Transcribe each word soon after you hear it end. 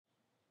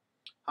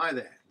Hi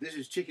there, this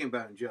is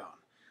Chickenbone John,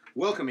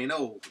 welcoming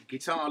all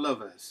guitar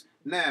lovers.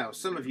 Now,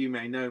 some of you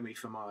may know me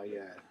for my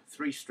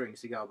 3-string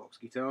cigar box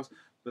guitars,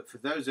 but for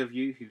those of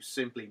you who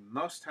simply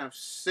must have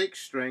 6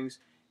 strings,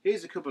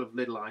 here's a couple of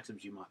little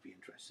items you might be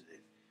interested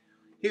in.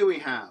 Here we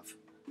have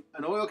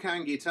an oil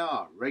can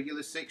guitar, regular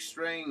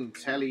 6-string,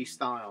 telly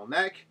style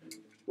neck,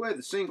 with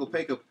a single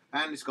pickup,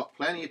 and it's got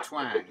plenty of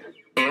twang.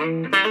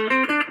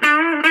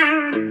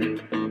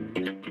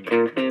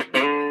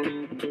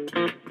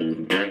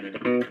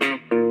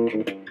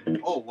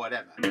 Or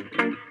whatever.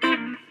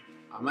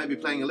 I may be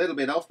playing a little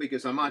bit off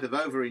because I might have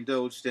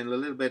overindulged in a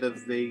little bit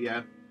of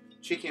the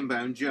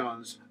Chickenbone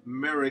John's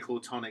Miracle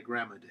Tonic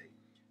Remedy.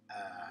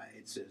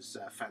 It's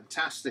a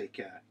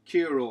fantastic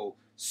cure-all,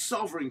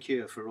 sovereign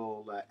cure for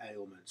all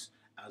ailments,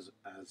 as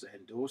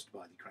endorsed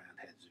by the Crowned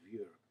Heads of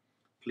Europe.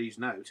 Please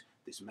note,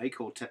 this may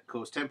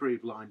cause temporary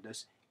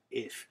blindness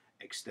if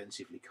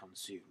extensively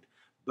consumed,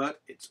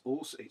 but it's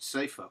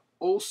safe for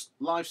all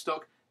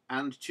livestock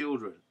and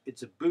children.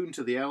 It's a boon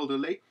to the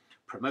elderly,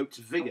 promotes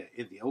vigour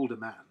in the older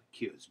man,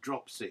 cures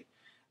dropsy,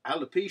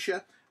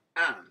 alopecia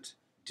and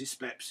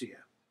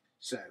dyspepsia.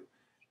 So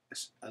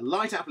a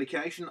light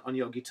application on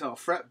your guitar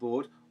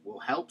fretboard will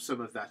help some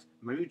of that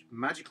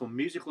magical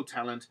musical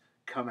talent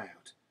come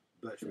out.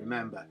 But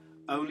remember,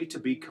 only to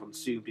be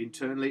consumed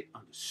internally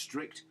under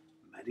strict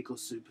medical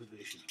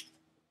supervision.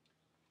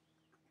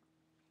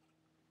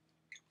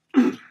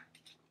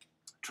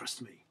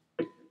 Trust me,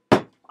 I'm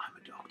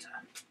a doctor.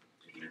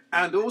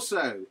 And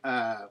also,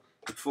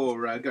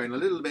 for going a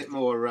little bit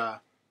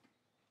more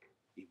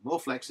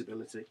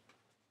flexibility,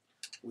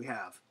 we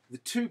have the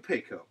 2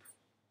 pickup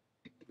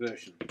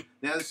version.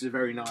 Now this is a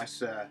very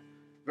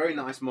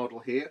nice model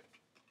here,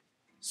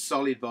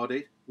 solid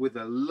bodied with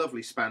a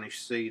lovely Spanish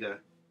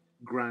cedar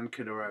Gran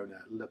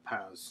Corona La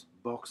Paz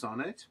box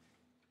on it.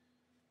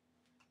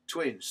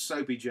 Twin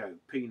Soapy Joe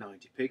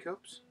P90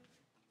 pickups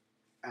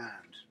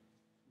and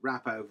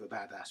wrap over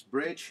badass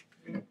bridge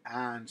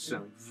and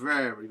some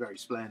very, very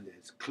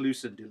splendid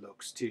Clusen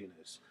Deluxe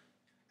tuners.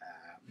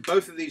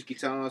 Both of these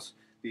guitars,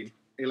 the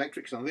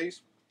electrics on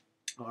these,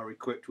 are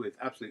equipped with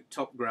absolute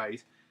top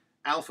grade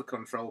alpha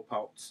control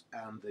pots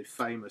and the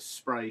famous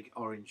Sprague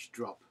orange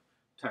drop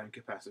tone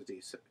capacitor.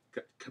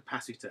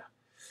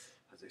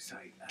 As I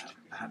say,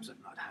 perhaps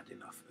I've not had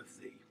enough of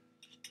the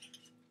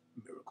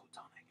Miracle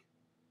Tonic.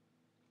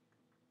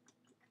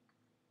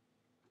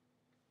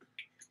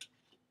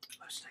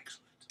 Most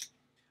excellent.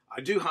 I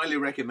do highly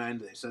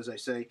recommend this. As I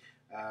say,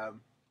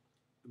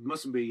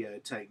 mustn't be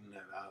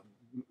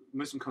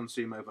mustn't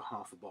consume over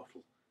half a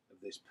bottle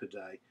of this per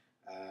day.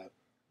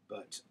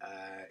 But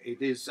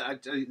it is,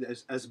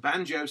 as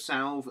banjo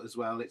salve as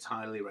well, it's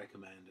highly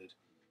recommended.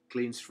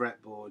 Cleans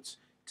fretboards,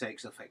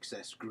 takes off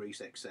excess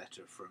grease,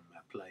 etc. from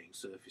playing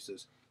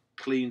surfaces,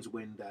 cleans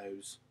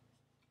windows,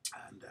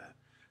 and a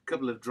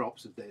couple of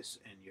drops of this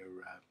in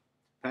your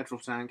petrol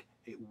tank,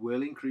 it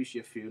will increase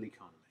your fuel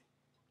economy.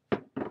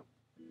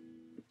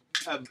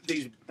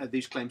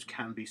 These claims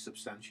can be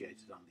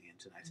substantiated on the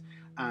internet,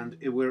 and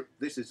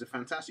this is a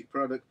fantastic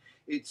product.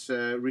 It's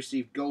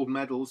received gold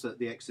medals at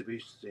the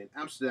exhibitions in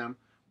Amsterdam,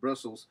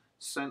 Brussels,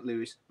 St.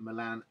 Louis,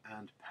 Milan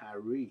and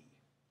Paris.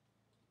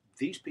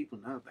 These people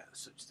know about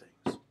such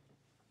things.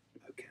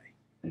 Okay.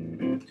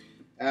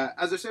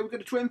 As I say, we've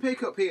got a twin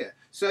pickup here,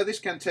 so this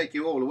can take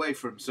you all the way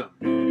from some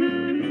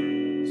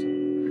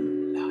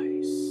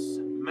nice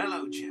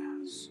mellow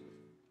jazz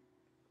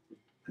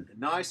and a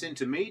nice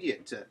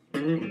intermediate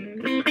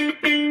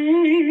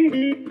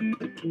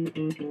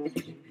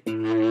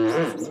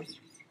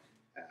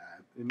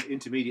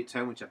intermediate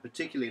tone, which I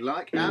particularly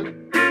like,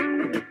 and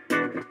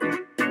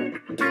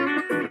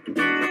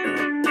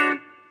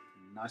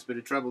nice bit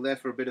of treble there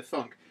for a bit of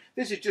funk.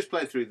 This is just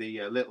played through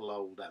the little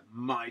old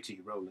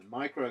mighty Roland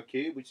Micro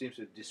Cube, which seems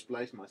to have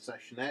displaced my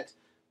sessionette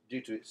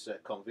due to its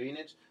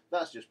convenience.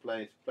 That's just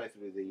played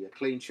through the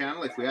clean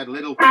channel. If we had a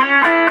little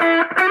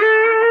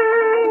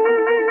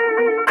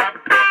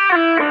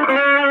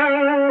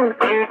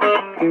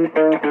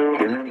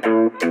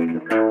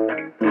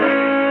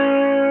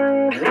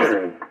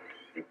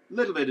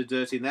bit of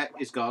dirty in there,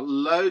 it's got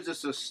loads of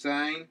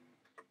sustain.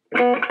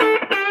 And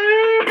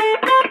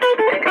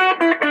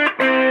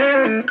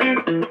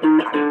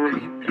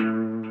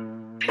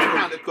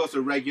of course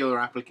a regular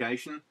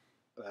application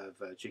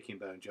of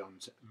Chickenbone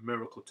John's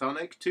Miracle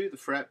Tonic to the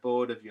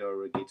fretboard of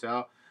your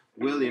guitar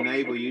will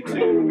enable you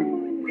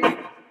to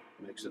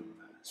make some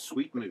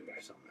sweet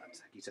moves on that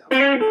guitar.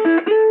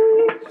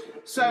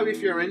 So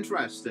if you're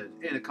interested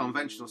in a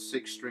conventional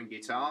 6-string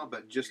guitar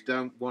but just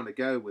don't want to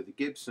go with a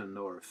Gibson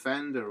or a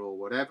Fender or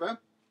whatever,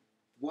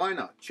 why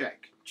not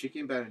check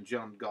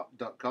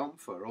ChickenboneJohn.com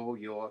for all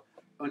your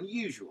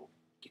unusual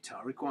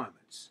guitar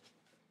requirements.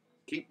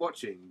 Keep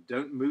watching,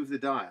 don't move the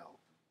dial.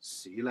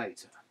 See you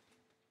later.